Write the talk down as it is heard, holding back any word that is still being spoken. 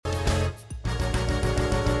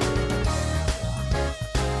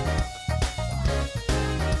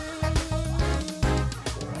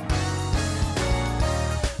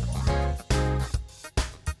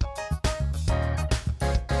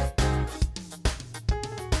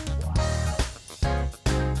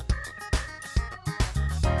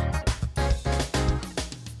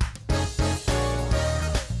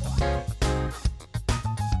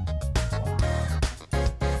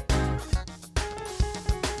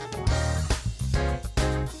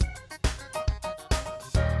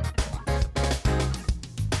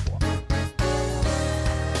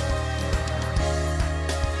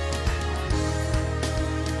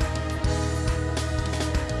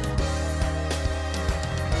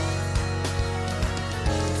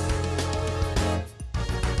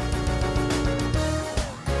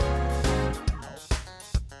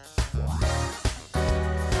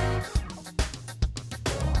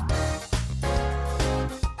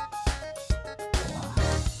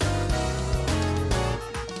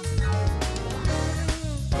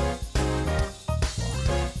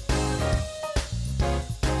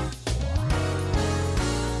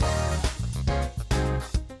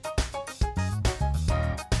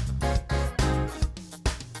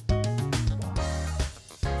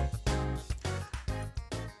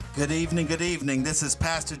Good evening, good evening. This is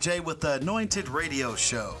Pastor Jay with the Anointed Radio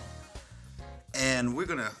Show. And we're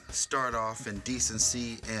going to start off in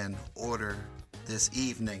decency and order this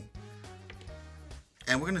evening.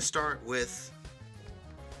 And we're going to start with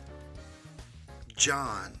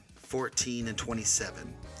John 14 and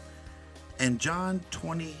 27. And John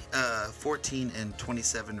 14 and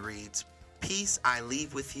 27 reads, "Peace I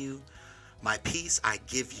leave with you, my peace I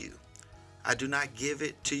give you. I do not give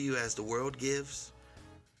it to you as the world gives.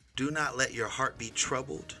 Do not let your heart be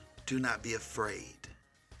troubled. Do not be afraid."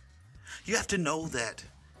 You have to know that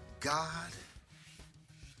God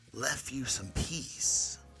left you some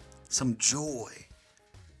peace, some joy,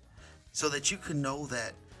 so that you can know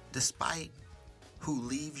that despite who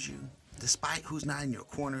leaves you, despite who's not in your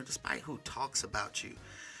corner, despite who talks about you,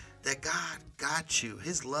 that God got you.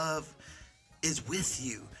 His love is with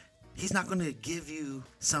you. He's not going to give you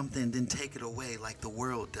something then take it away like the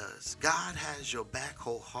world does. God has your back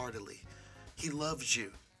wholeheartedly. He loves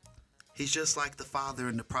you. He's just like the father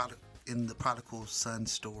in the prodigal son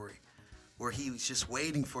story, where he was just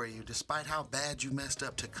waiting for you, despite how bad you messed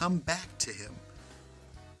up, to come back to him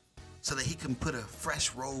so that he can put a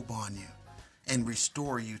fresh robe on you and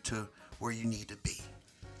restore you to where you need to be.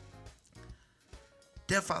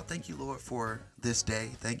 Dear Father, thank you, Lord, for this day.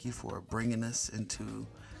 Thank you for bringing us into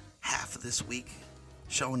half of this week,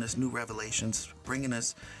 showing us new revelations, bringing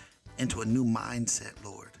us into a new mindset,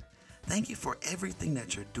 Lord. Thank you for everything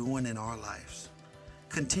that you're doing in our lives.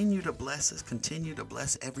 Continue to bless us. Continue to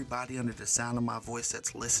bless everybody under the sound of my voice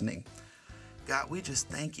that's listening. God, we just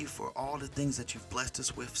thank you for all the things that you've blessed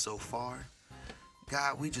us with so far.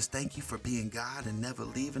 God, we just thank you for being God and never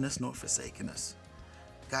leaving us nor forsaking us.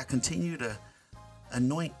 God, continue to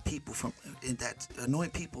anoint people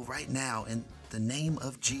right now in the name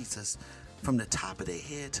of Jesus, from the top of their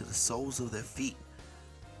head to the soles of their feet,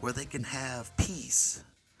 where they can have peace,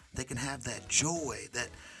 they can have that joy, that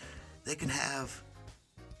they can have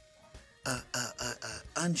a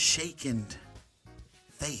unshaken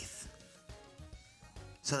faith,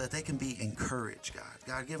 so that they can be encouraged.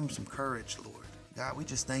 God, give them some courage, Lord. God, we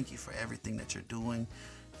just thank you for everything that you're doing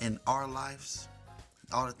in our lives,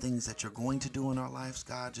 all the things that you're going to do in our lives.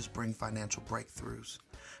 God, just bring financial breakthroughs,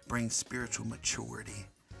 bring spiritual maturity,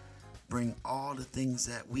 bring all the things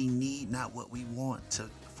that we need, not what we want,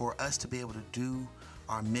 for us to be able to do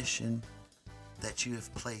our mission that you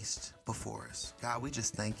have placed before us. God, we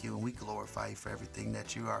just thank you and we glorify you for everything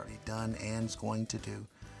that you already done and is going to do.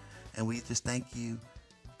 And we just thank you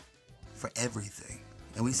for everything.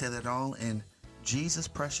 And we say that all in Jesus'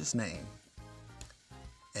 precious name.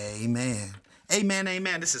 Amen. Amen,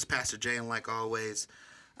 amen. This is Pastor Jay, and like always,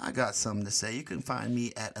 I got something to say. You can find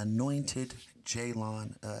me at Anointed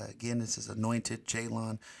Jaylon. Again, this is Anointed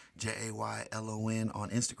Jaylon, Jaylon on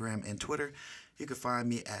Instagram and Twitter. You can find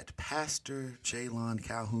me at Pastor Jaylon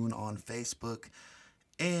Calhoun on Facebook,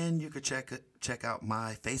 and you can check out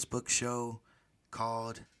my Facebook show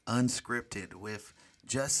called Unscripted with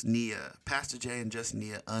Just Nia, Pastor Jay and Just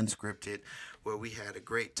Nia Unscripted, where we had a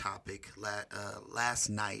great topic last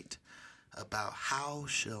night about how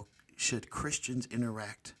should Christians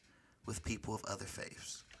interact with people of other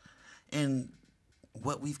faiths. And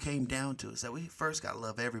what we've came down to is that we first got to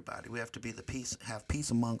love everybody. We have to have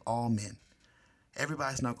peace among all men.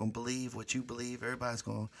 Everybody's not going to believe what you believe. Everybody's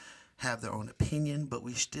going to have their own opinion, but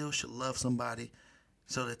we still should love somebody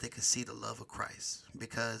so that they can see the love of Christ.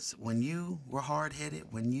 Because when you were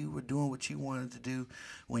hard-headed, when you were doing what you wanted to do,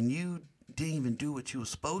 when you didn't even do what you were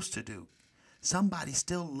supposed to do, somebody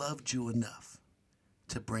still loved you enough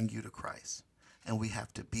to bring you to Christ. And we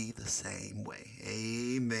have to be the same way.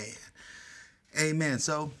 Amen. Amen.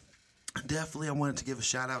 So definitely I wanted to give a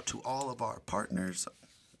shout out to all of our partners,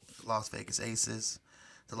 Las Vegas Aces,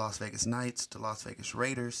 the Las Vegas Knights, the Las Vegas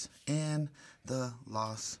Raiders, and the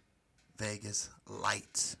Las Vegas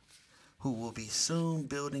Lights, who will be soon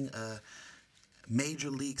building a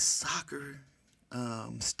Major League Soccer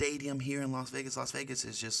stadium here in Las Vegas. Las Vegas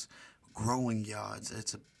is just growing, y'all.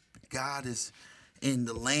 God is in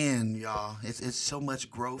the land, y'all. It's so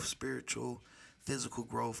much growth, spiritual, physical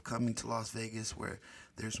growth coming to Las Vegas, where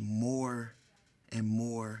there's more and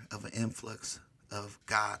more of an influx of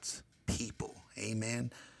God's people.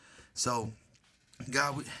 Amen. So,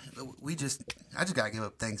 God, I just got to give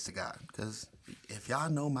up thanks to God, because if y'all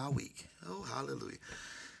know my week, oh, hallelujah.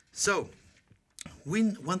 So,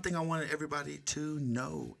 one thing I wanted everybody to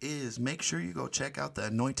know is make sure you go check out the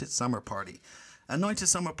Anointed Summer Party. Anointed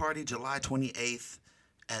Summer Party, July 28th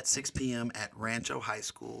at 6 p.m. at Rancho High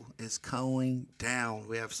School is going down.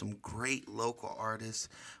 We have some great local artists.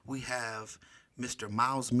 We have Mr.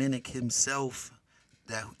 Miles Minnick himself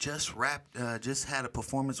that just had a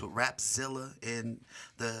performance with Rapzilla in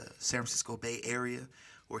the San Francisco Bay Area,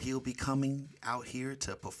 where he'll be coming out here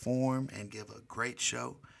to perform and give a great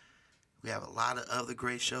show. We have a lot of other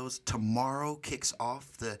great shows. Tomorrow kicks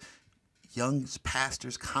off the Young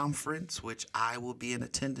Pastors Conference, which I will be in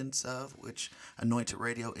attendance of, which Anointed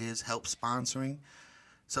Radio is help sponsoring.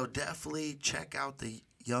 So definitely check out the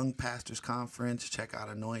Young Pastors Conference, check out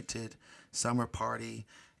Anointed Summer Party,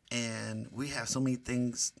 and we have so many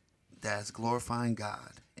things that's glorifying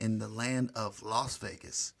God in the land of Las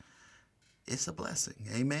Vegas. It's a blessing.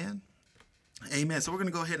 Amen. Amen. So we're going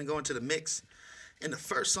to go ahead and go into the mix. In the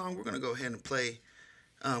first song, we're going to go ahead and play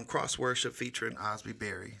Cross Worship featuring Osby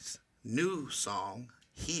Berry's new song,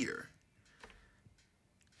 Here.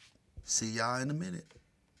 See y'all in a minute.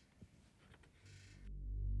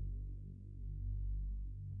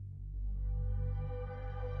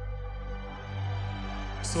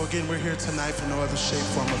 So again, we're here tonight for no other shape,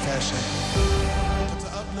 form, or fashion but to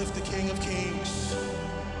uplift the King of Kings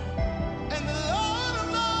and the Lord of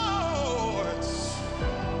Lords.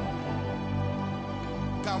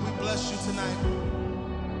 God, we bless you tonight.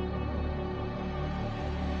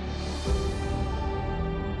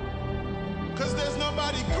 Cause there's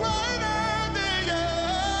nobody greater than you.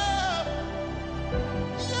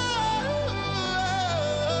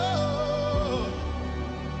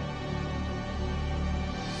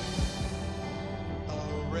 A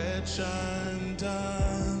wretch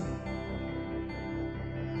undone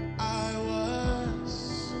I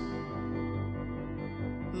was,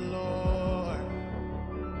 Lord.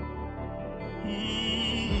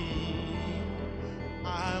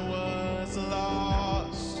 I was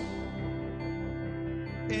lost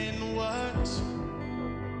in what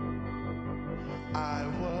I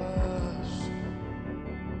was.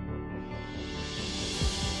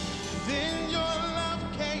 Then your love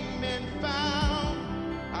came and found.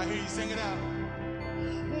 I hear you sing it out.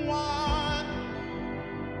 One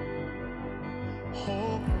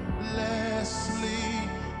hopelessly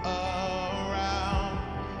around.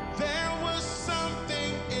 There was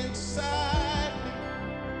something inside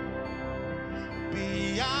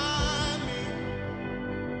beyond me,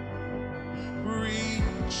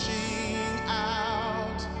 reaching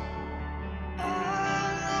out. All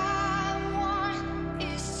I want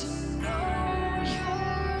is to know your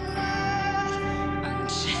love,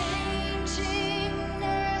 unchanging,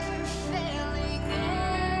 never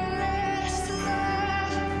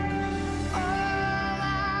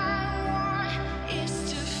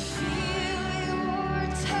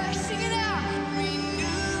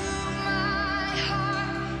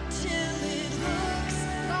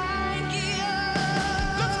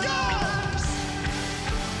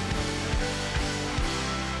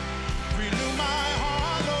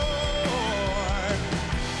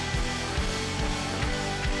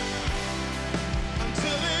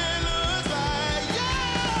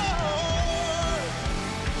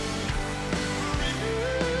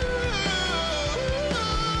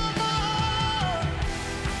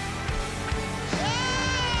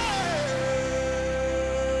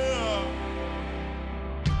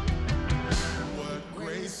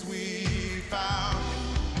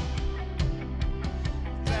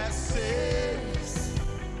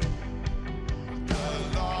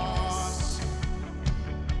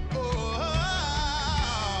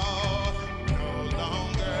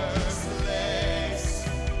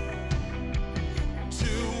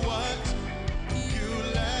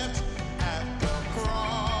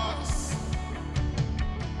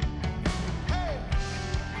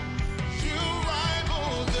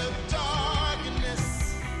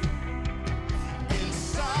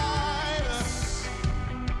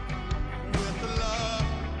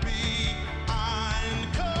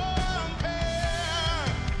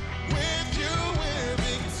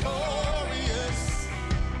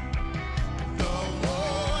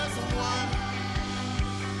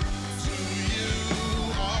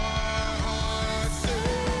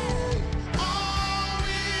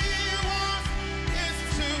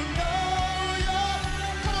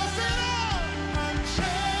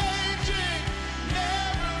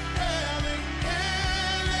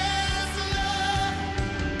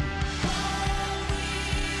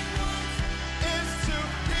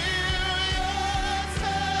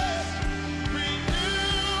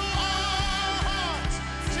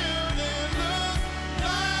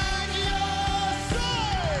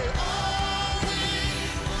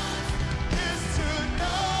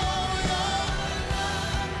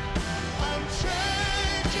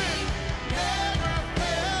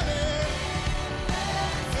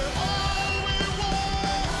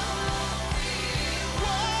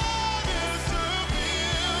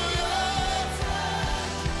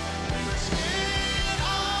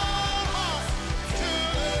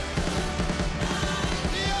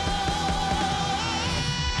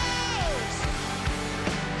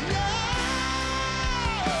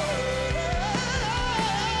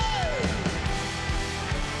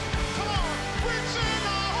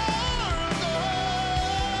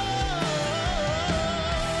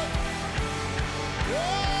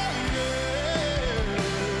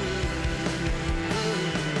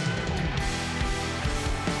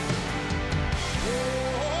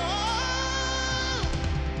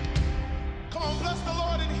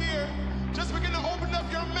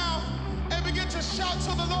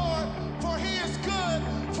Lord, for he is good,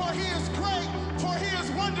 for he is great, for he is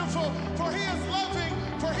wonderful, for he is loving,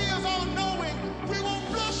 for he is all-knowing. We will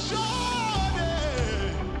bless your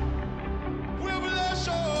name. We'll bless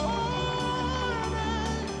your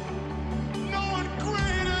name. No one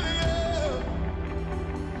greater than you.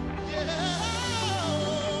 Yeah.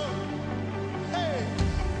 Hey,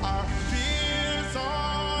 our fears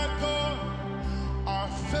are gone, our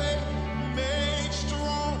faith made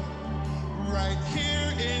strong. Right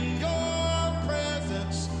here in your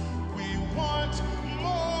presence, we want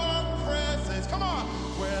more presence. Come on,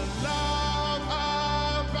 where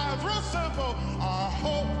love abides. Real simple, our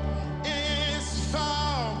hope is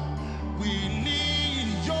found. We need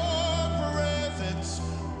your presence.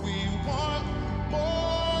 We want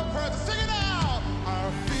more presence. Sing it out.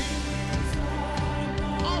 Our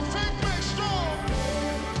faith makes strong.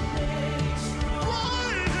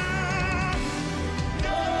 Right here.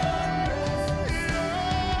 Yeah.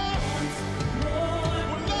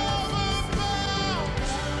 Where love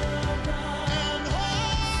abounds and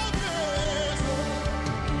hope is.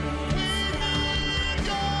 We need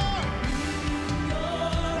God.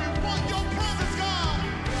 We want your presence, God.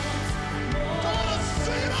 Come on,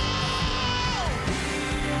 sing it out.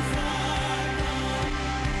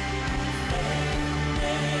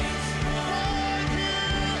 Right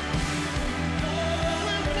here.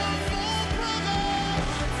 We want more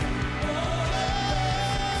presence.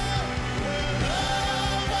 Where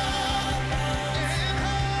love and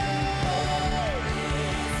hope.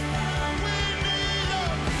 We need your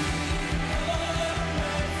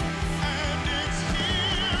and it's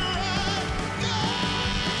here right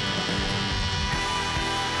now.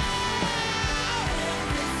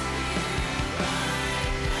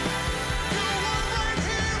 You are right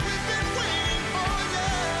here. We've been waiting for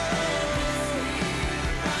you.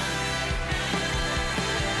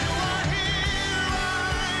 You are here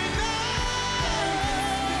right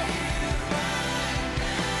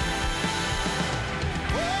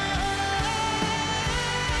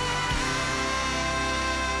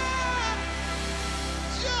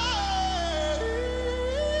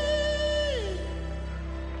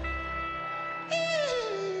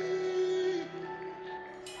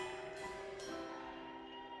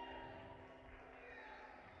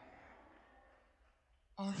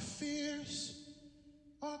Our fears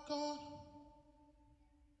are gone,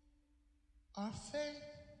 our faith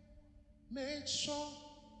made strong.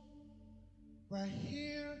 Right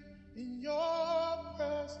here in your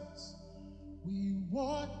presence, we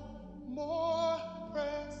want more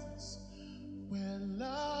presence. Where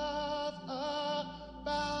love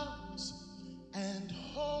abounds and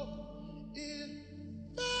hope is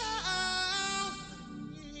found.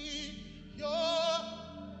 We need your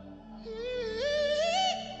fears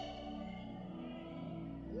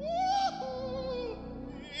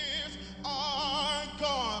are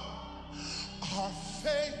gone. Our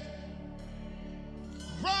faith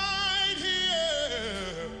right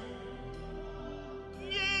here.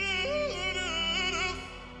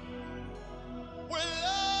 Where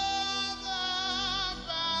love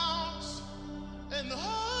abounds and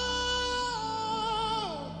hope.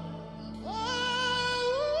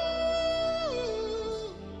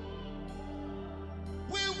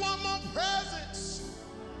 We want more presence.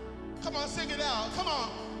 Come on, sing it out. Come on.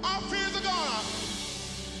 Our fears are gone.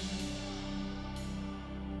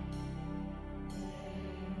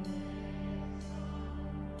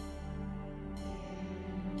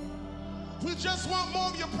 We just want more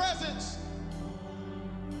of your presence.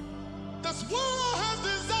 This world has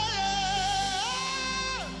desire.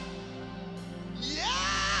 Yeah.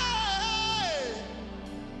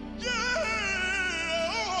 Yeah.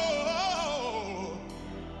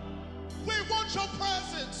 We want your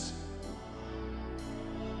presence.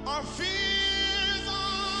 Our fears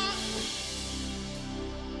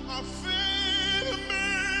are fading me.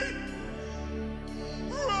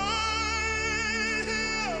 Right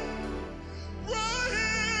here. Right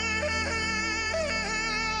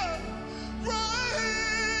here. Right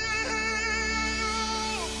here.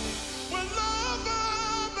 When love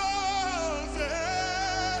abounds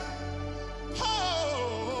and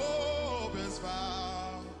hope is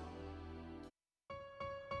found.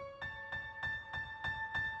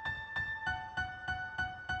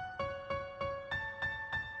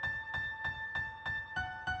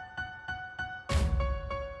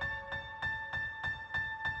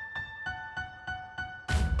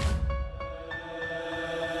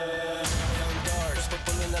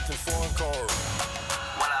 Pulling up in foreign code.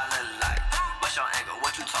 What I look like? What's your angle?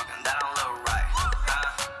 What you talking? That don't look right. Huh?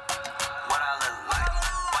 What I look like?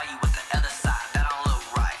 Why you with the other side? That don't look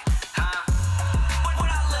right. Huh? What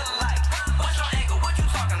I look like? What's your angle? What you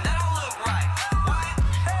talking?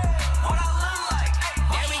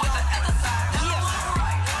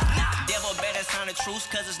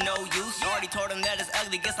 cause it's no use. Already told him that it's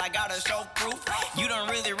ugly, guess I gotta show proof. You don't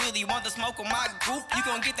really want the smoke with my group. You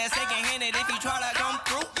gon' get that second-handed if you try to come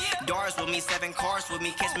through. Doors with me, 7 cars with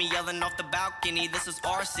me. Kiss me yelling off the balcony, this is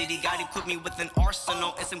our city. God equipped me with an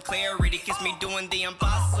arsenal and some clarity. Kiss me doing the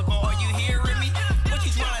impossible, are you hearing me? What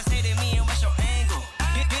you tryna say to me and what's your angle?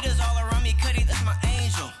 Hitters all around me, Cuddy, that's my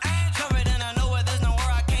angel. Covered and I know where there's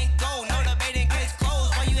nowhere I can't go. No debating, case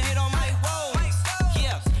closed, why you hit on my woes?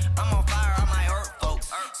 Yeah, I'm on fire, I might hurt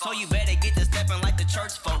folks. So you better get to stepping like the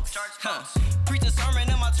church folks. Preach a sermon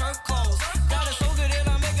in my church clothes. God is so good and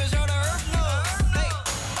I'm making sure the earth knows. Hey.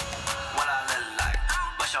 What I look like?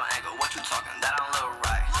 What's your angle? What you talking? That don't look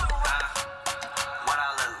right. What I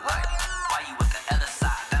look like? Why you with the other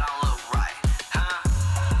side? That don't look right.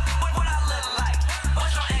 What I look like?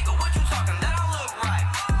 What's your angle? What you talking? That don't look right.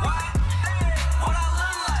 What I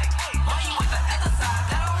look like? Why you with the other side?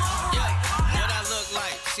 That don't look right. What I look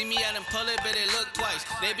like? See me out in public, but it look twice.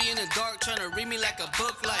 They be in the dark trying to read me like a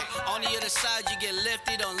book light. On the other side, you get left,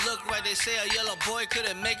 it don't look right. They say a yellow boy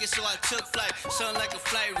couldn't make it, so I took flight. Something like a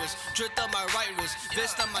flight risk, dripped up my right wrist.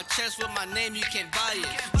 Vest on my chest with my name, you can't buy it.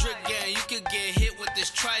 Drip gang, you could get hit with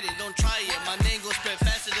this trident, don't try it. My name gon' spread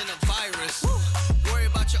faster than a virus. Worry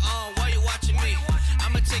about your own, why you watching me?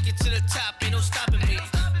 I'ma take it to the top, ain't no stopping me.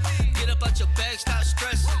 Get up out your bag, stop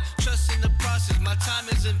stressing. Trust in the process, my time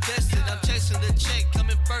is invested. I'm chasing the check,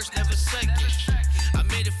 coming first, never second. I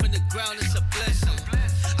made it from the ground, it's a blessing.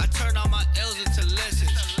 I turned all my L's into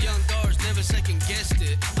lessons. Young doors never second guessed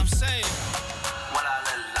it. I'm saying, What I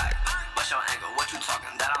look like? What's your angle? What you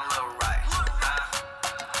talking? That don't look right.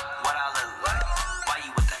 What I look like? Why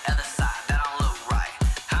you with the other side? That don't look right.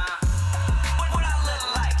 What I look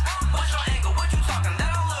like? What's your angle? What you talking?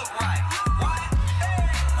 That don't look right.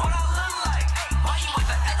 What I look like? Why you with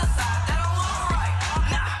the other side? That don't look right.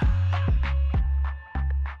 Nah.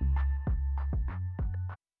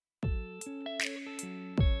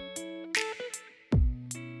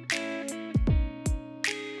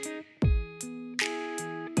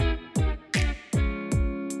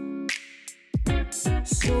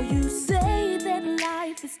 So you say that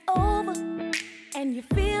life is over and you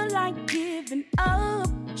feel like giving up.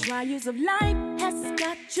 Trials of life has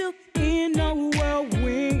got you in a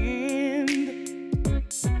whirlwind.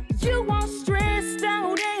 You are stressed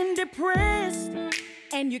out and depressed,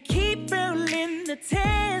 and you keep failing the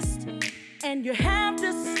test, and you have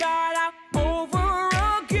to start out over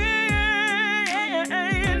again.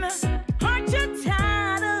 Aren't you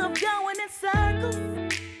tired of going in circles?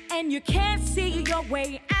 And you can't see your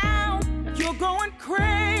way out. You're going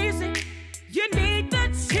crazy. You need to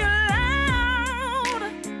chill out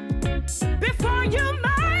before you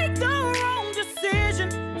make the wrong decision.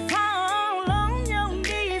 Fall on your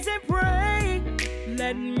knees and pray.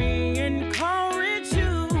 Let me encourage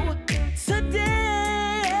you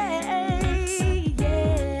today.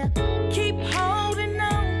 Yeah, keep holding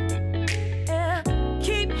on. Yeah,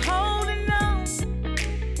 keep holding on.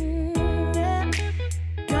 Yeah.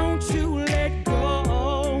 Don't you let go.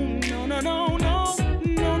 No, no, no, no.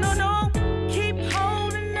 No, no, no. Keep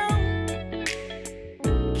holding on.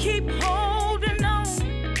 Keep holding on.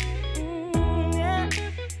 Yeah.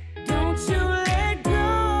 Don't you let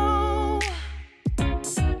go.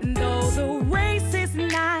 Though the race is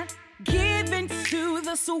not given to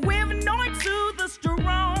the swift nor to the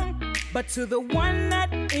strong, but to the one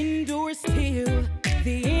that endures till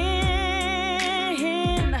the end.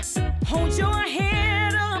 Hold your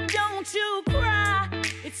head up, don't you cry.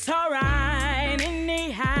 It's alright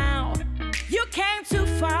anyhow. You came too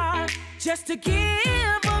far just to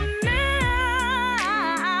give up now.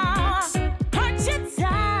 Aren't you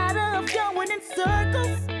tired of going in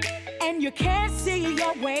circles and you can't see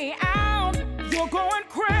your way out? You're going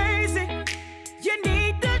crazy. You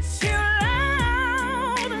need to chill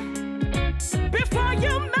out before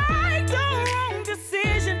you make the wrong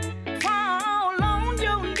decision. Fall on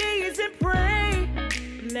your knees and pray.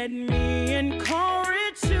 Let me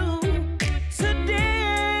encourage you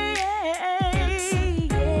today.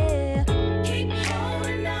 Yeah. Keep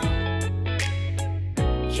holding on.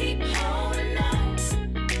 Keep holding on.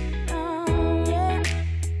 Oh, yeah.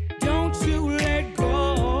 Don't you let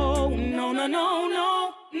go. No, no, no,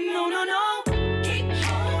 no. No, no, no. Keep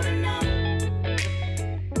holding on.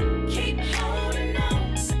 Keep holding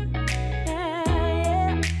on.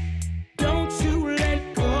 Yeah. Don't you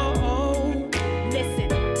let go. Listen,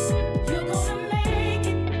 you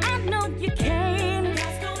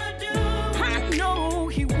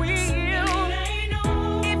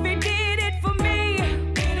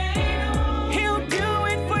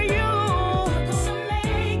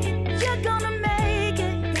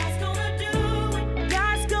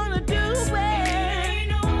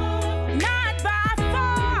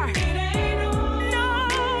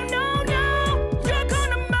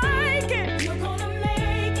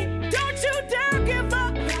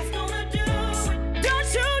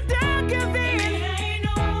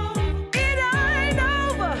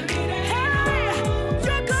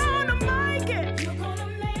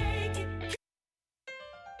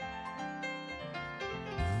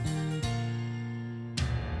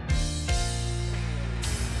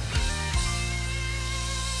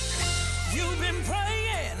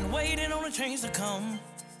waiting on the change to come.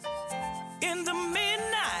 In the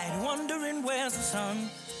midnight, wondering where's the sun.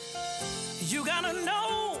 You gotta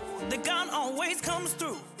know that God always comes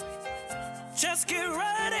through. Just get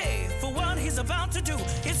ready for what he's about to do.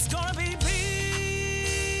 It's gonna be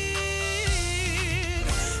big,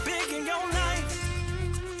 big in your life.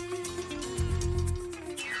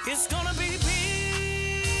 It's gonna be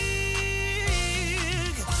big,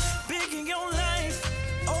 big in your life.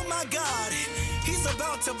 Oh my God, he's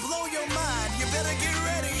about to blow your mind. You better get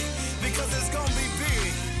ready, because it's gonna be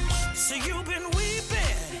big. So you've been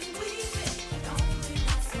weeping,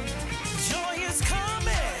 joy is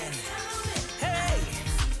coming. Hey,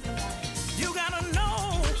 you gotta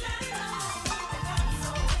know.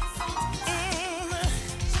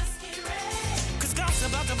 Cause God's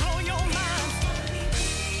about to blow your mind.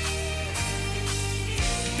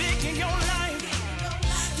 Big in your life.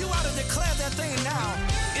 You ought to declare that thing now.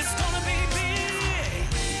 It's gonna be big,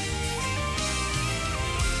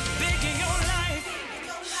 big in your life.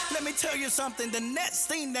 Let me tell you something. The next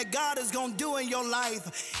thing that God is going to do in your life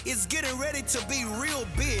is getting ready to be real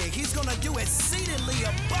big. He's going to do exceedingly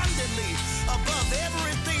abundantly above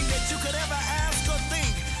everything that you could ever ask or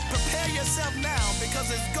think. Prepare yourself now, because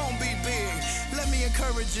it's going to be big. Let me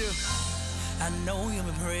encourage you. I know you've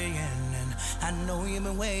been praying and I know you've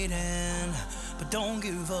been waiting, but don't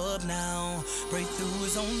give up now. Breakthrough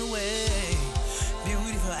is on the way.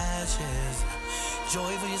 Beauty for ashes,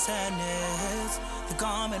 joy for your sadness, the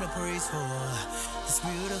garment of praise for the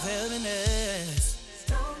spirit of heaviness.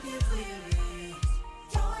 Don't get weary,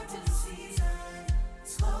 joy to the season.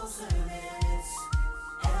 It's closer than it's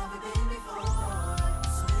ever been before.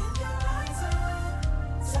 So lift your eyes up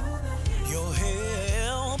to the hills. Your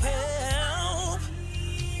help, help.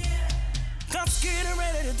 God's getting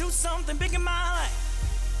ready to do something big in my life.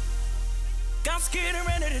 God's getting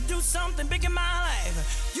ready to do something big in my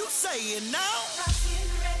life. You say it now. God's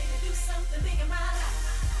getting ready to do something big in my life.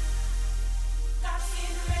 God's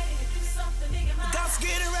getting ready to do something big in my life. God's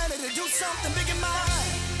getting ready to do something big in my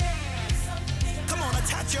life. Come on,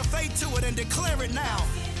 attach your faith to it and declare it now.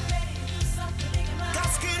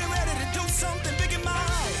 God's getting ready to do something big in my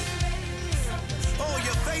life. Oh,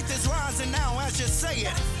 your faith is rising now as you say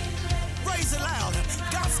it. Raise it loud.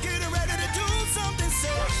 God's getting ready to do something,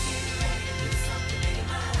 say.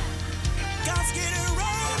 God's getting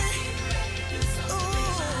ready.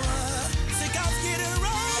 Ooh, say God's getting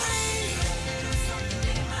ready.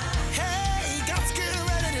 Hey, God's getting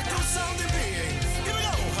ready to do something big. Here we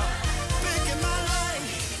go. Big in my life.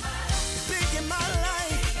 Big in my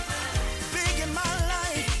life. Big in my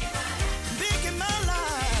life. Big in my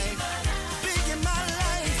life. Big in my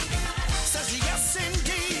life. Says yes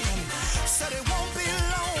indeed. Said it won't be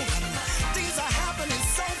long. Things are happening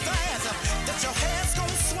so fast that your head's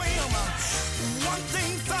gonna swim. One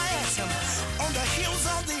thing fast on the heels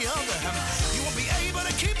of the other. You won't be able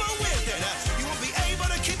to keep up with it. You won't be able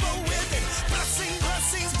to keep up with it. Blessings,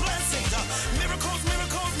 blessings, blessings. Miracles,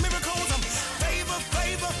 miracles, miracles. Favor,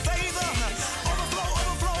 favor, favor. Overflow,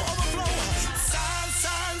 overflow, overflow. Signs,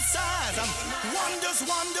 signs, signs. Wonders,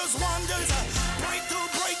 wonders, wonders. Breakthrough,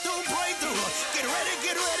 breakthrough, breakthrough. Get ready,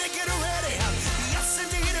 get ready, get ready. Yes,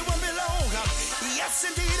 indeed, it won't be long. Yes,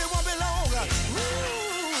 indeed, it won't be long.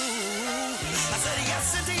 Woo. I said,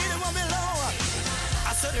 yes, indeed, it won't be long.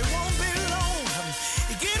 I said, it won't be long.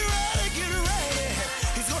 Get ready, get ready.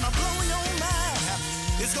 He's gonna blow your mind.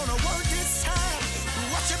 He's gonna work this time.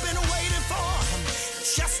 What you've been waiting for,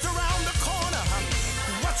 just around the corner.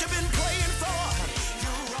 What you've been praying for,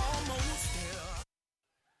 you're almost there.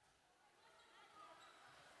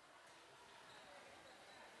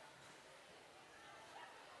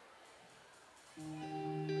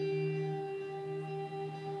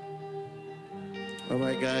 All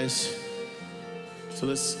right, guys. So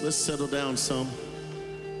let's settle down some.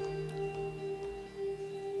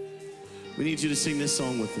 We need you to sing this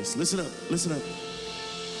song with us. Listen up, listen up.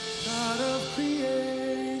 God of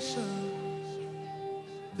creation,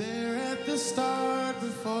 there at the start,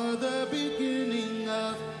 before the beginning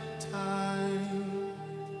of time.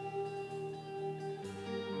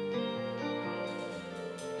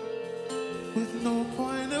 With no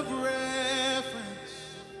point of reference,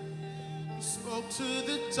 you spoke to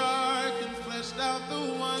the dark and fleshed out the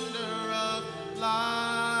wonder of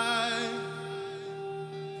life.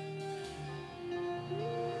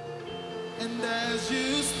 And as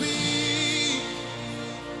you speak,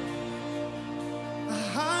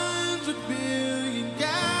 100 billion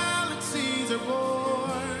galaxies are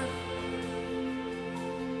born.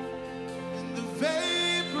 In the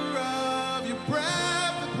vapor of your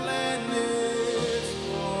breath, the planets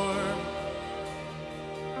form.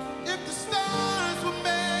 If the stars were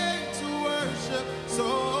made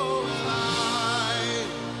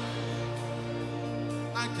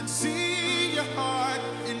can see your heart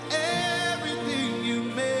in everything you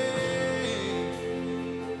make.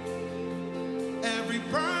 Every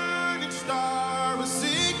burning star a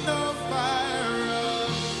signal fire of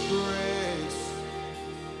grace.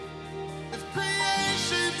 If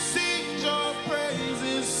creation sings your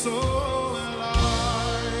praises, so will I.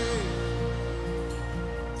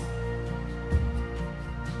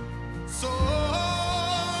 So will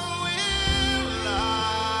I.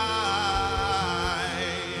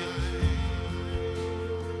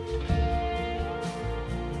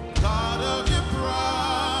 God of your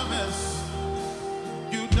promise,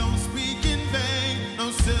 you don't speak in vain,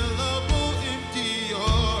 no syllable empty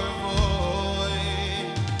your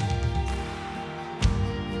voice.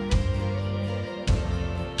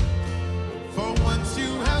 For once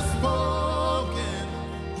you have spoken,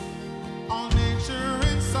 all nature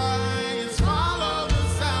and science follow the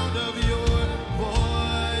sound of your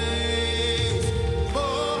voice.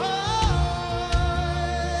 Voice.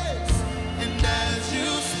 And as you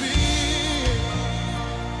speak,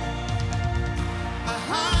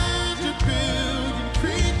 100 billion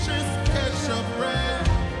creatures catch your breath,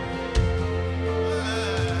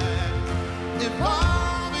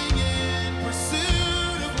 evolving in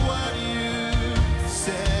pursuit of what you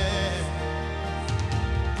said.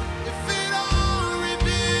 If it all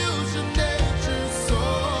reveals your nature so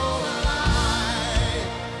alive,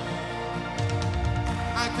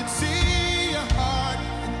 I can see your heart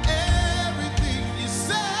in everything you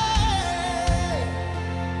say.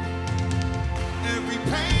 Every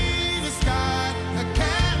pain is got a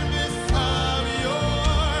canvas of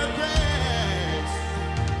your grace.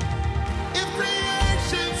 If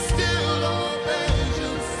creation still obeys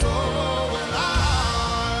you, so will I.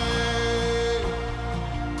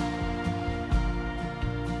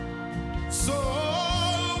 So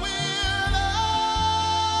will I.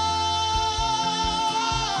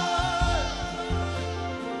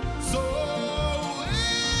 So will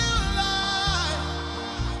I.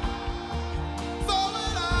 So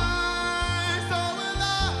will I. So will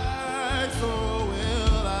I. So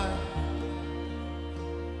will I.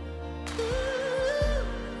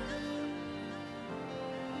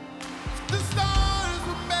 The stars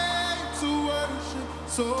were made to worship,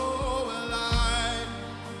 so will I.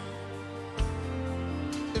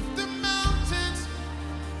 If the mountains,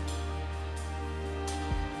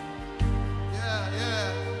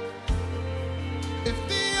 yeah. If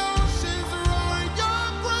the oceans roar your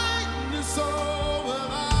greatness, so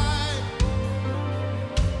will I.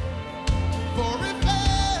 For if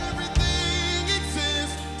everything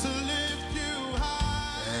exists to lift you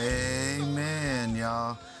high. Amen,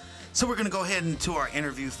 y'all. So we're gonna go ahead into our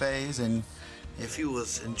interview phase, and if you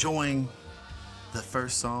was enjoying the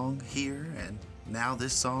first song here and now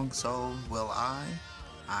this song, So Will I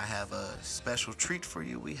have a special treat for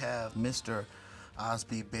you. We have Mr.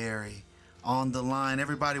 Osby Berry on the line.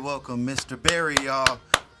 Everybody welcome Mr. Berry, y'all.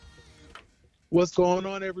 What's going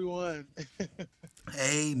on, everyone?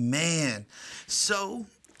 Amen. So,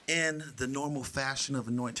 in the normal fashion of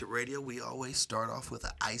Anointed Radio, we always start off with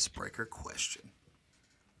an icebreaker question.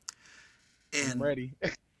 I'm And ready.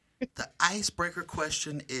 the icebreaker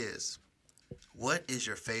question is, what is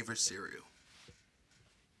your favorite cereal?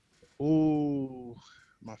 Ooh,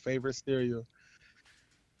 my favorite cereal.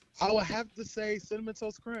 I would have to say Cinnamon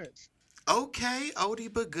Toast Crunch. Okay,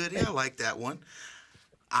 oldie but goodie. I like that one.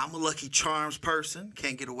 I'm a Lucky Charms person.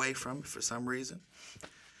 Can't get away from it for some reason.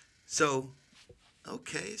 So,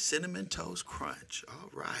 okay, Cinnamon Toast Crunch. All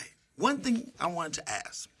right. One thing I wanted to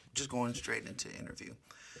ask, just going straight into the interview.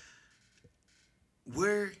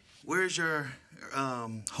 Where's your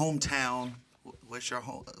hometown? What's your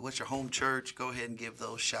home church? Go ahead and give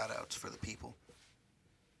those shout outs for the people.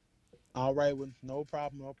 All right, well, no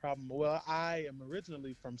problem. Well, I am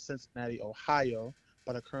originally from Cincinnati, Ohio,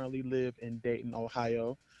 but I currently live in Dayton,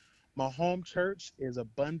 Ohio. My home church is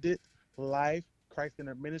Abundant Life Christ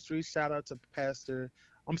Center Ministry. Shout out to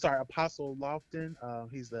Apostle Lofton.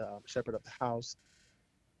 He's the shepherd of the house.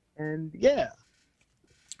 And yeah.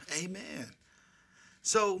 Amen.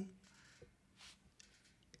 So,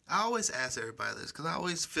 I always ask everybody this because I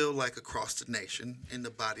always feel like across the nation, in the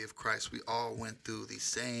body of Christ, we all went through these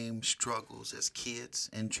same struggles as kids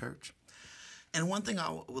in church. And one thing I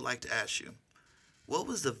would like to ask you, what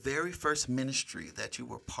was the very first ministry that you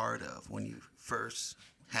were part of when you first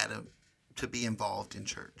had to be involved in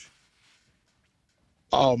church?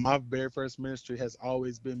 Oh, my very first ministry has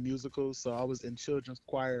always been musical. So I was in children's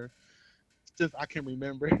choir since I can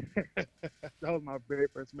remember. That was my very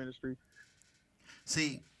first ministry.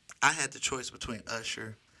 See, I had the choice between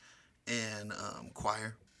usher and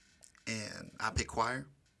choir, and I picked choir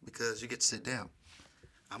because you get to sit down.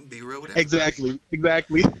 I'm gonna be real with everybody.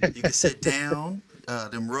 Exactly. You can sit down.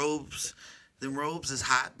 Them robes is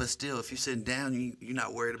hot, but still, if you're sitting down, you're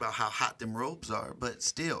not worried about how hot them robes are. But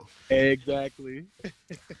still, Exactly.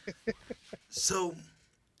 so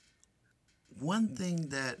one thing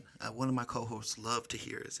that one of my co-hosts love to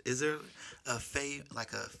hear is there a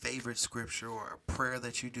favorite scripture or a prayer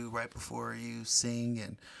that you do right before you sing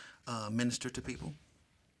and minister to people?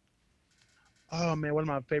 Oh man, one of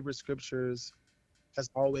my favorite scriptures has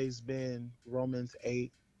always been Romans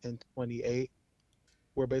 8:28,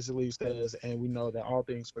 where basically it says, and we know that all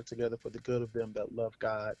things work together for the good of them that love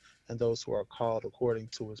God and those who are called according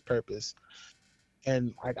to his purpose.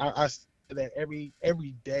 And I say that every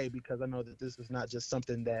day, because I know that this is not just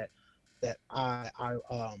something that I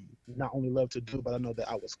not only love to do, but I know that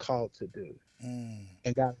I was called to do. Mm.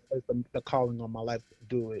 And God placed the calling on my life to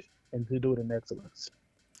do it and to do it in excellence.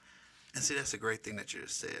 And see, that's a great thing that you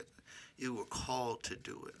just said. You were called to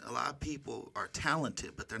do it. A lot of people are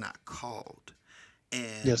talented, but they're not called.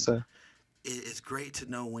 And Yes, sir. it's great to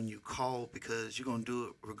know when you call, because you're going to do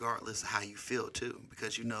it regardless of how you feel too,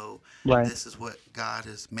 because you know Right. this is what God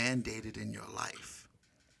has mandated in your life.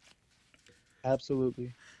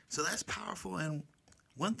 Absolutely. So that's powerful. And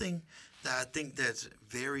one thing that I think that's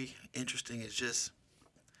very interesting is just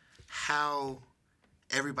how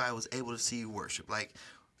everybody was able to see you worship. Like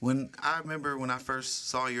I remember when I first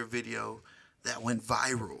saw your video that went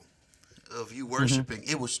viral of you worshiping,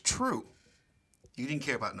 it was true. You didn't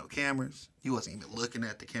care about no cameras. You wasn't even looking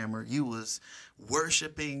at the camera. You was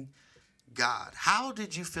worshiping God. How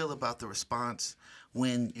did you feel about the response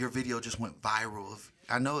when your video just went viral?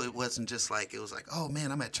 I know it wasn't just like, it was like, oh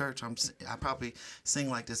man, I'm at church. I probably sing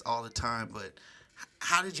like this all the time. But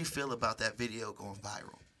how did you feel about that video going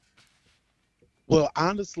viral? Well,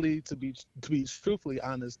 honestly, to be truthfully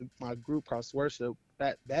honest, my group Cross Worship,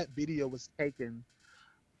 that video was taken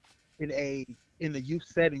in the youth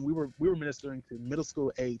setting. We were ministering to middle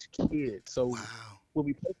school age kids. So Wow. when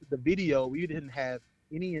we posted the video, we didn't have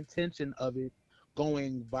any intention of it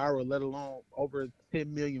going viral, let alone over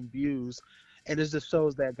 10 million views. And it just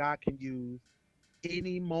shows that God can use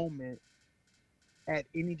any moment at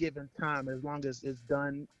any given time, as long as it's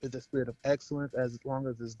done with the spirit of excellence, as long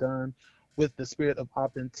as it's done with the spirit of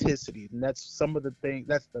authenticity. And that's some of the thing,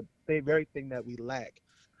 that's the very thing that we lack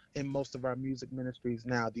in most of our music ministries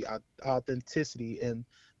now, the authenticity and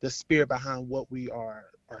the spirit behind what we are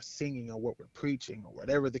singing or what we're preaching or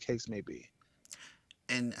whatever the case may be.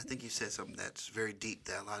 And I think you said something that's very deep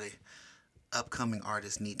that a lot of upcoming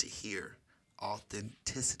artists need to hear: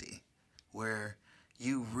 authenticity, where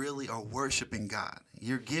you really are worshiping God.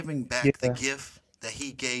 You're giving back the gift that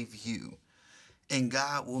he gave you, and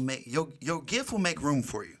God will make your gift will make room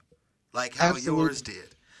for you, like how Absolutely. yours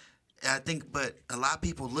did. And I think, but a lot of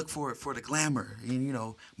people look for the glamour,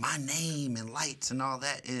 and my name and lights and all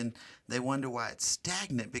that, and they wonder why it's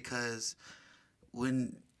stagnant, because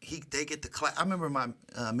when they get the class. I remember my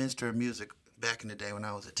minister of music back in the day when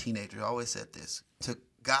I was a teenager always said this: to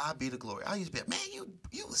God be the glory. I used to be, man,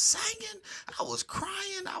 you was singing, I was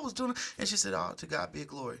crying, I was doing, and she said, oh, to God be the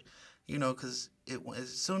glory, because as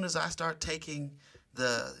soon as I start taking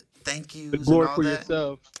the thank yous The glory and all for that,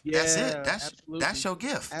 yourself. Yeah, that's it. absolutely. That's your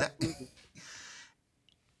gift. Absolutely.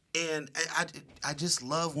 And I just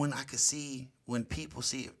love when I could see when people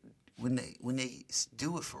see it, when they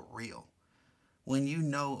do it for real. When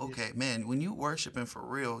okay, man, when you worshiping for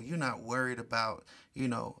real, you're not worried about,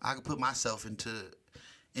 I could put myself into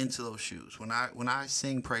those shoes. When I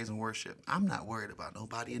sing praise and worship, I'm not worried about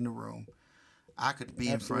nobody in the room. I could be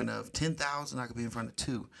in front of 10,000, I could be in front of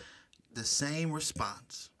 2. The same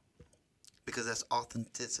response, because that's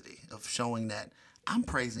authenticity of showing that I'm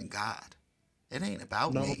praising God. It ain't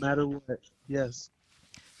about me. No matter what. Yes.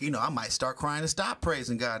 I might start crying and stop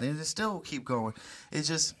praising God, and it still keep going. It's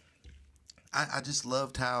just, I just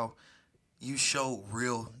loved how you show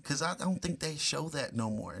real, because I don't think they show that no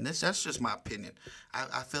more. And that's just my opinion.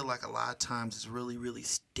 I feel like a lot of times it's really, really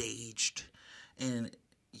staged, and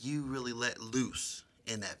you really let loose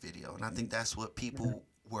in that video. And I think that's what people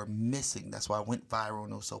were missing. That's why it went viral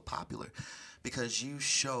and it was so popular, because you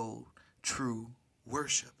showed true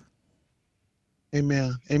worship.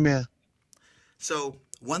 Amen. Amen. So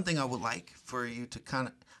one thing I would like for you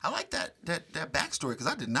to I like that backstory, because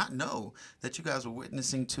I did not know that you guys were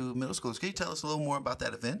witnessing to middle schools. Can you tell us a little more about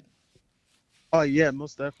that event? Oh yeah,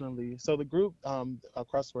 most definitely. So the group,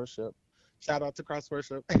 Cross Worship, shout out to Cross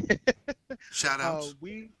Worship. Shout outs.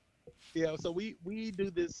 We do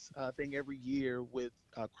this thing every year with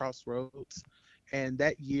Crossroads, and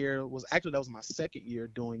that was my second year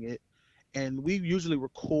doing it, and we usually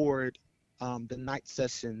record the night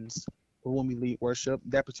sessions when we lead worship.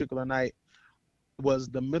 That particular night was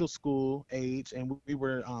the middle school age, and we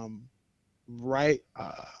were right.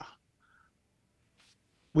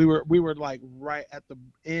 We were like right at the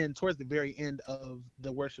end, towards the very end of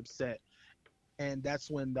the worship set, and that's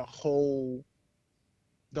when the whole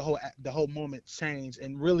moment changed.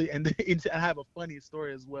 And really, and I have a funny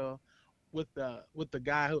story as well with the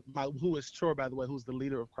guy who was Troy, by the way, who's the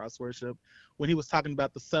leader of Cross Worship. When he was talking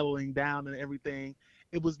about the settling down and everything,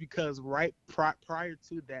 it was because right prior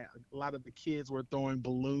to that, a lot of the kids were throwing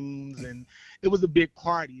balloons, and it was a big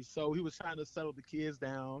party. So he was trying to settle the kids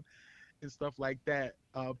down and stuff like that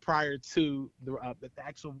prior to the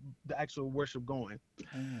actual worship going.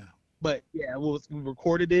 Mm. But yeah, we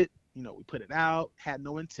recorded it. We put it out. Had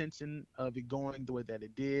no intention of it going the way that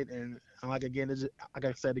it did. And like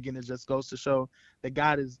I said again, it just goes to show that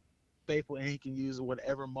God is faithful and He can use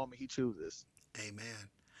whatever moment He chooses. Amen.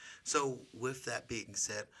 So, with that being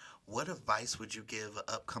said, what advice would you give an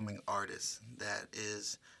upcoming artist that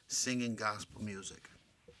is singing gospel music?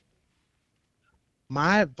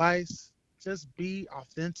 My advice: just be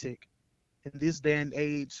authentic. In this day and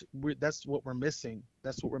age, that's what we're missing.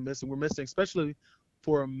 That's what we're missing. We're missing, especially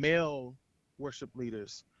for male worship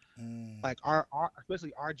leaders, Mm. like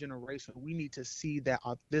especially our generation. We need to see that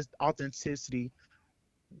this authenticity.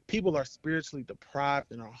 People are spiritually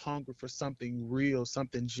deprived and are hungry for something real,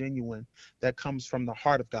 something genuine that comes from the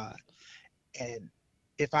heart of God. And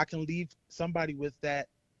if I can leave somebody with that,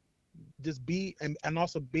 just be and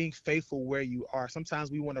also being faithful where you are. Sometimes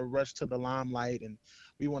we want to rush to the limelight, and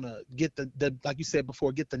we want to get the like you said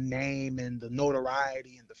before, get the name and the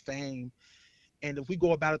notoriety and the fame. And if we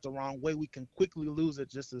go about it the wrong way, we can quickly lose it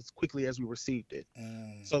just as quickly as we received it.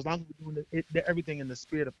 Mm. So as long as we're doing everything in the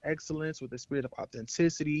spirit of excellence, with the spirit of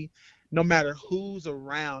authenticity, no matter who's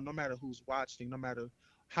around, no matter who's watching, no matter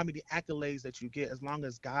how many accolades that you get, as long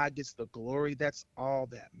as God gets the glory, that's all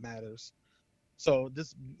that matters. So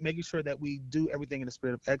just making sure that we do everything in the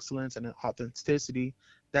spirit of excellence and in authenticity,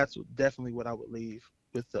 that's definitely what I would leave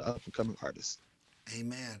with the up and coming artists.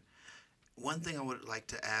 Amen. One thing I would like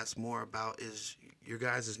to ask more about is your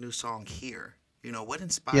guys' new song "Here." What Yeah,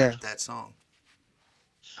 inspired that song?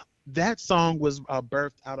 that song was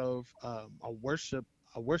birthed out of a worship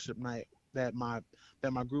night that my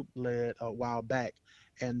group led a while back,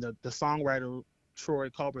 and the songwriter Troy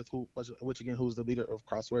Culberth, who's the leader of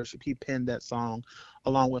Cross Worship, he penned that song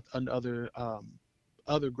along with another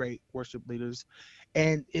other great worship leaders,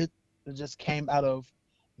 and it just came out of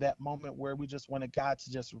that moment where we just wanted God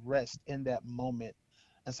to just rest in that moment.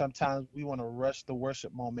 And sometimes we want to rush the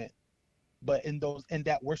worship moment, but in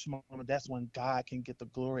that worship moment, that's when God can get the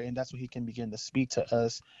glory, and that's when He can begin to speak to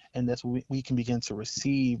us, and that's when we can begin to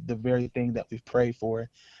receive the very thing that we've prayed for,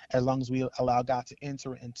 as long as we allow God to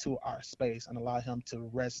enter into our space and allow Him to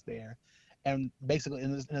rest there. And basically,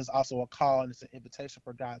 and it's also a call, and it's an invitation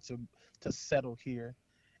for God to settle here.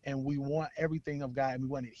 And we want everything of God, and we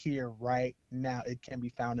want it here right now. It can be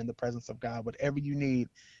found in the presence of God. Whatever you need,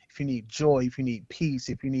 if you need joy, if you need peace,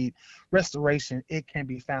 if you need restoration, it can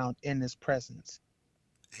be found in His presence.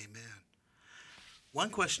 Amen. One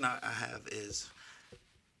question I have is,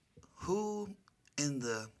 who in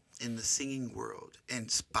the singing world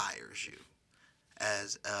inspires you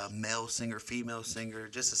as a male singer, female singer,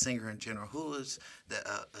 just a singer in general? Who is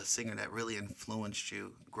a singer that really influenced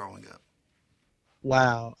you growing up?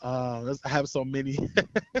 Wow, I have so many.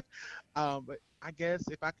 But I guess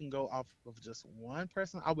if I can go off of just one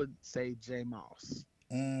person, I would say Jay Moss.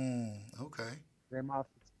 Okay. Jay Moss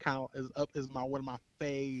is my one of my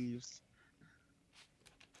faves,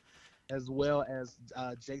 as well as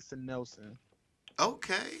Jason Nelson.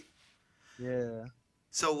 Okay. Yeah.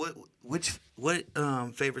 So what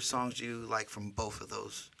favorite songs do you like from both of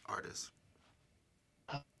those artists?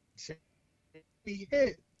 He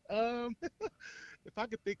hit. If I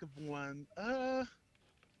could think of one, I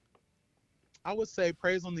would say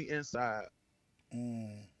 "Praise on the Inside."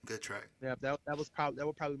 Good track. Yeah, that would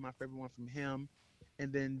probably be my favorite one from him.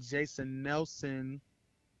 And then Jason Nelson,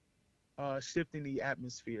 "Shifting the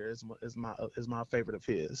Atmosphere" is my favorite of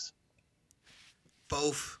his.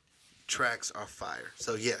 Both tracks are fire.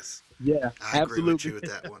 So yes, Yeah, I agree with absolutely. you with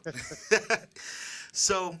that one.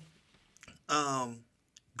 So, um,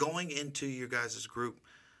 going into your guys' group,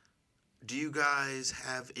 do you guys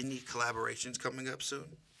have any collaborations coming up soon?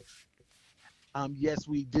 Yes,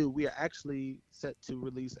 we do. We are actually set to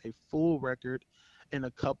release a full record in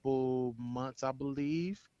a couple months, I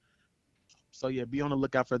believe. So yeah, be on the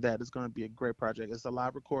lookout for that. It's going to be a great project. It's a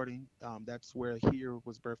live recording. That's where "Here"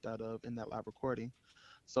 was birthed out of, in that live recording.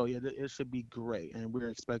 So yeah, it should be great, and we're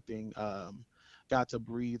expecting God to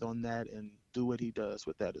breathe on that and do what He does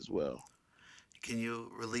with that as well. Can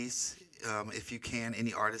you release, if you can,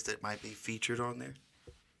 any artists that might be featured on there?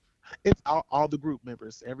 It's all the group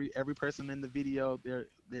members. Every person in the video,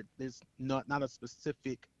 there's not a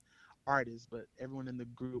specific artist, but everyone in the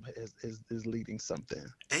group is leading something.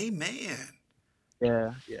 Amen.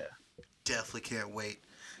 Yeah, yeah, Definitely can't wait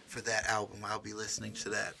for that album. I'll be listening to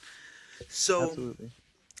that. So, absolutely.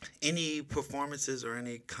 any performances or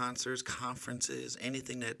any concerts, conferences,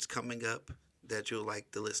 anything that's coming up that you'd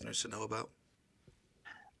like the listeners to know about?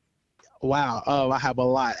 Wow. I have a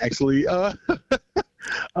lot actually. I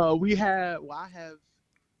have a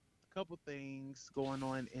couple things going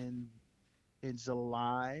on in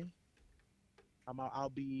July. I'll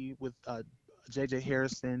be with JJ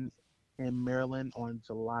Harrison in Maryland on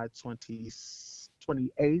July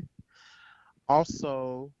 28th.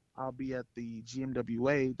 Also, I'll be at the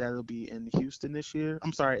GMWA. That'll be in Houston this year.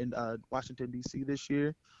 I'm sorry, in Washington, D.C. this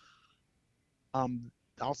year. Um,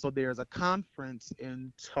 Also, there's a conference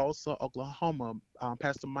in Tulsa, Oklahoma.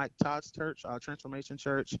 Pastor Mike Todd's church, Transformation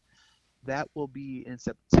Church. That will be in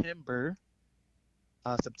September,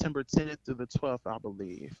 September 10th through the 12th, I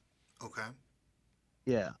believe. Okay.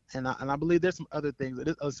 Yeah, and I believe there's some other things.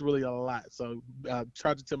 It's really a lot. So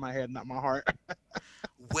charge it to my head, not my heart.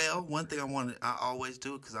 Well, one thing I always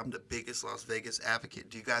do, because I'm the biggest Las Vegas advocate.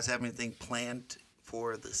 Do you guys have anything planned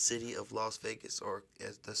for the city of Las Vegas or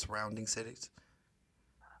as the surrounding cities?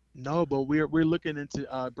 No, but we're looking into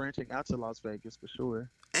branching out to Las Vegas for sure.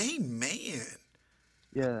 Amen.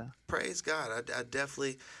 Yeah. Praise God. I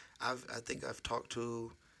definitely, I think I've talked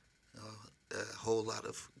to a whole lot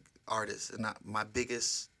of artists, and my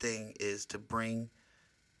biggest thing is to bring,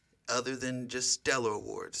 other than just Stellar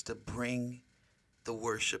Awards, to bring the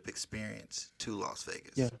worship experience to Las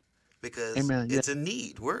Vegas. Yeah. Because Amen. it's a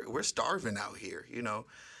need. We're starving out here. You know,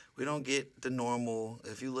 we don't get the normal.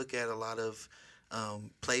 If you look at a lot of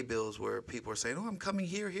playbills where people are saying, "Oh, I'm coming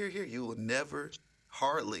here, here, here," you will never,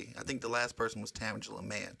 hardly. I think the last person was Tangela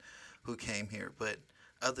Mann, who came here. But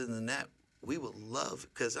other than that, we would love,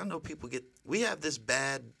 because I know we have this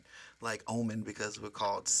bad like omen because we're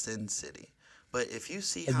called Sin City. But if you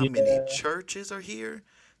see how many churches are here,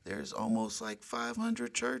 there's almost like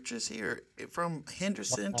 500 churches here from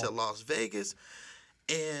Henderson to Las Vegas.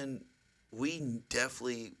 And we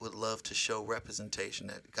definitely would love to show representation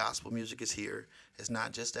that gospel music is here. It's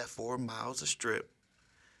not just that 4 miles of strip.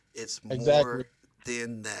 It's more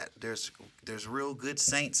than that. There's real good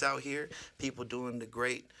saints out here, people doing the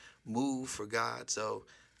great move for God. So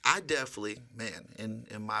I definitely, man,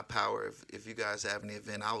 in my power, if you guys have any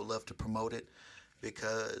event, I would love to promote it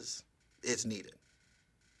because it's needed.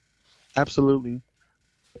 Absolutely.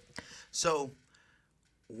 So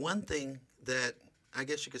one thing that I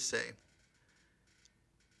guess you could say,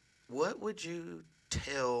 what would you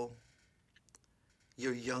tell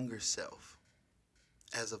your younger self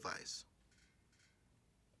as advice?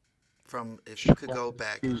 From, if you could go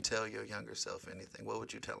back and tell your younger self anything, what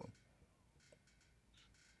would you tell them?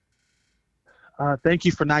 Thank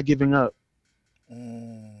you for not giving up. That's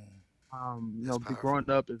powerful. Growing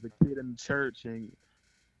up as a kid in the church, and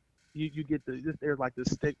you get there's like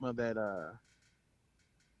this stigma that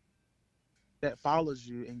follows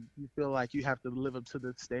you, and you feel like you have to live up to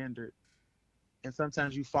the standard, and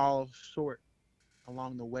sometimes you fall short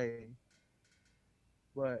along the way.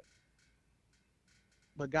 But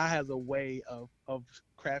God has a way of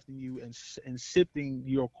crafting you and shifting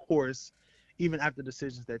your course, even after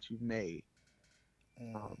decisions that you've made.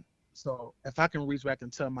 So if I can reach back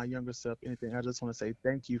and tell my younger self anything, I just want to say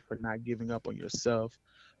thank you for not giving up on yourself,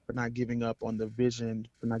 for not giving up on the vision,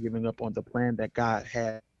 for not giving up on the plan that God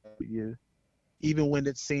had for you, even when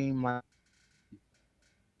it seemed like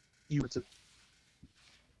you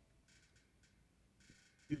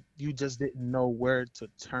just didn't know where to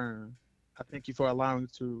turn. I thank you for allowing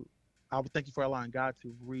God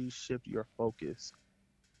to reshift your focus,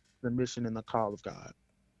 the mission and the call of God.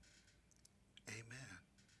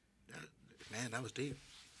 Man, that was deep.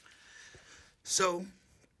 So,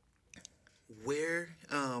 where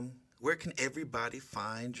can everybody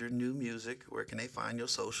find your new music? Where can they find your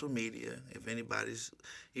social media? If anybody's,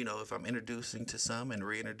 if I'm introducing to some and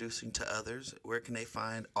reintroducing to others, where can they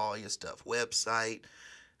find all your stuff? Website,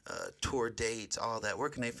 tour dates, all that. Where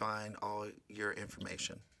can they find all your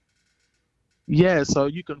information? Yeah, so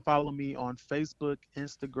you can follow me on Facebook,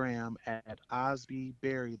 Instagram at Osby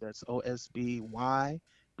Berry. That's OSBYBERRY.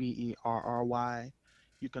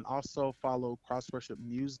 You can also follow Cross Worship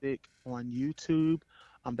Music on YouTube.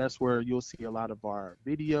 That's where you'll see a lot of our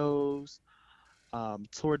videos.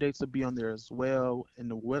 Tour dates will be on there as well, and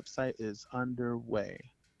the website is underway.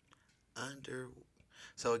 Under.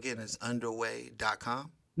 So again, it's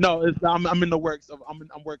underway.com. No, I'm in the works of I'm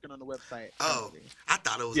working on the website. Oh, currently. I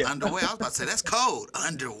thought it was Yeah. underway. I was about to say that's code.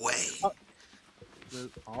 Underway.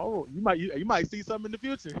 Oh, you might see something in the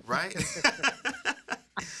future. Right?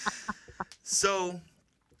 So,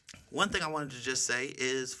 one thing I wanted to just say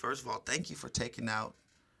is, first of all, thank you for taking out,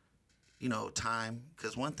 time.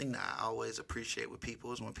 Because one thing that I always appreciate with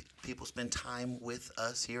people is when people spend time with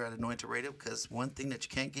us here at Anointed Radio. Because one thing that you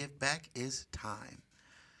can't give back is time.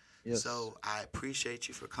 Yes. So I appreciate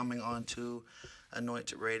you for coming on to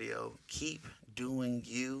Anointed Radio. Keep doing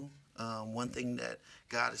you. One thing that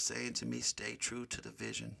God is saying to me, stay true to the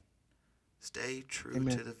vision. Stay true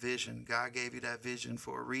Amen. to the vision. God gave you that vision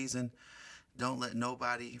for a reason. Don't let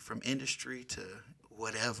nobody from industry to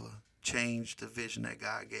whatever change the vision that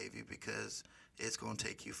God gave you, because it's going to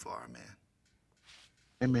take you far, man.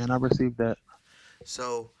 Amen. I received that.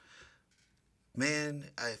 So, man,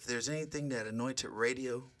 if there's anything that Anointed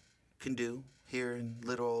Radio can do here in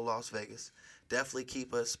little old Las Vegas, definitely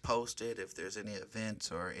keep us posted if there's any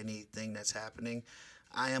events or anything that's happening.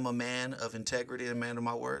 I am a man of integrity and a man of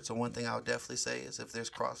my word. So one thing I would definitely say is if there's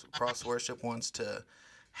cross worship wants to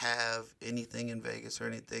have anything in Vegas or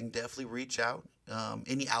anything, definitely reach out.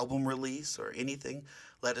 Any album release or anything,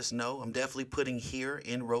 let us know. I'm definitely putting here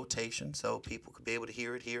in rotation so people could be able to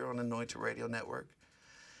hear it here on Anointed Radio Network.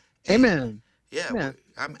 Amen. Yeah, Amen.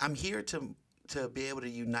 I'm here to be able to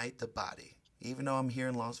unite the body. Even though I'm here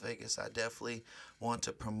in Las Vegas, I definitely want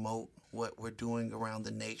to promote what we're doing around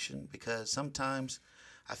the nation, because sometimes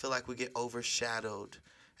I feel like we get overshadowed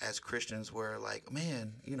as Christians where, like,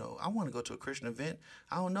 man, I want to go to a Christian event.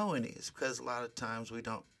 I don't know any. It's because a lot of times we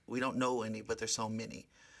don't know any, but there's so many.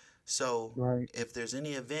 So Right. if there's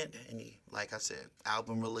any event, like I said,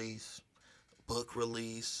 album release, book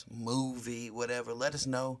release, movie, whatever, let us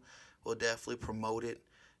know. We'll definitely promote it.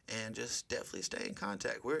 And just definitely stay in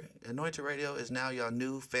contact. Anointed Radio is now your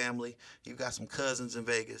new family. You've got some cousins in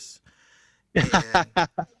Vegas. And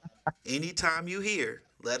anytime you hear,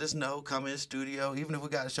 let us know. Come in the studio. Even if we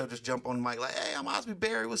got a show, just jump on the mic like, hey, I'm Osby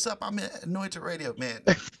Berry. What's up? I'm at Anointed Radio. Man,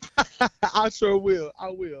 I sure will. I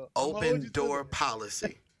will. open door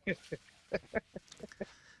policy.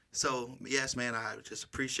 So, yes, man, I just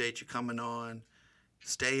appreciate you coming on.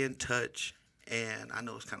 Stay in touch. And I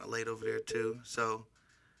know it's kind of late over there, too. So,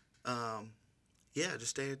 just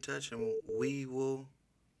stay in touch and we will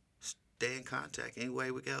stay in contact. Any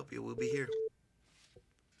way we can help you, we'll be here.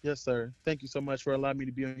 Yes, sir. Thank you so much for allowing me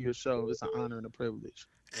to be on your show. It's an honor and a privilege.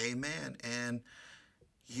 Amen. And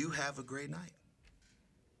you have a great night.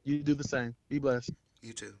 You do the same. Be blessed.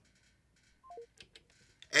 You too.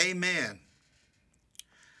 Amen.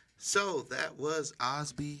 So that was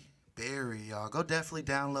Osby Berry, y'all. Go definitely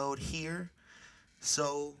download Here,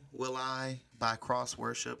 So Will I by Cross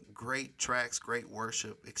Worship. Great tracks, great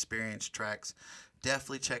worship experience tracks.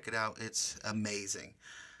 Definitely check it out. It's amazing.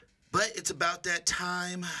 But it's about that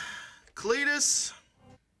time. Cletus.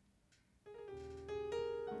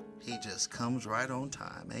 He just comes right on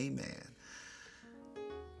time. Amen.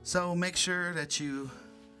 So make sure that you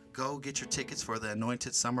go get your tickets for the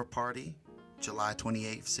Anointed Summer Party, July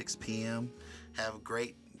 28th, 6 p.m. Have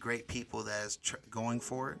great people that is going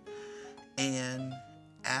for it. And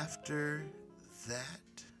after that,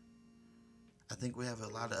 I think we have a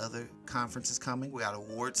lot of other conferences coming. We got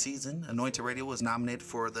award season. Anointed Radio was nominated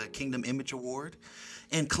for the Kingdom Image Award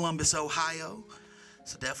in Columbus, Ohio.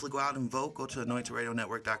 So definitely go out and vote. Go to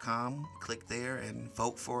anointedradionetwork.com. Click there and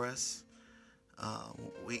vote for us.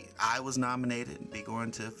 I was nominated and be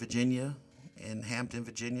going to Virginia, in Hampton,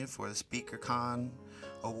 Virginia, for the SpeakerCon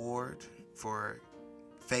Award for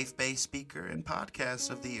Faith-Based Speaker and Podcast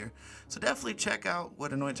of the Year. So definitely check out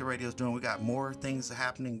what Anointed Radio is doing. We got more things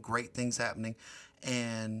happening, great things happening,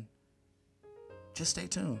 and just stay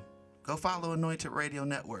tuned. Go follow Anointed Radio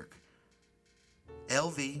Network.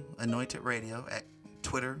 LV Anointed Radio at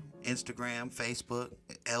Twitter, Instagram, Facebook.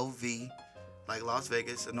 LV, like Las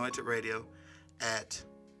Vegas, Anointed Radio at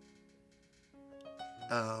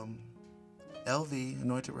LV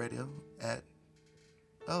Anointed Radio at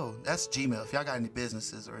that's Gmail. If y'all got any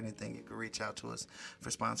businesses or anything, you can reach out to us for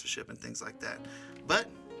sponsorship and things like that. But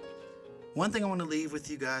one thing I want to leave with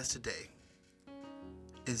you guys today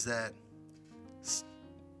is that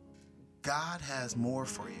God has more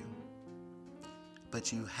for you,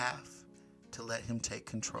 but you have to let him take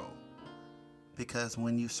control. Because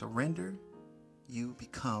when you surrender, you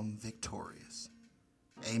become victorious.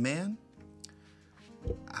 Amen.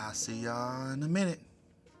 I'll see y'all in a minute.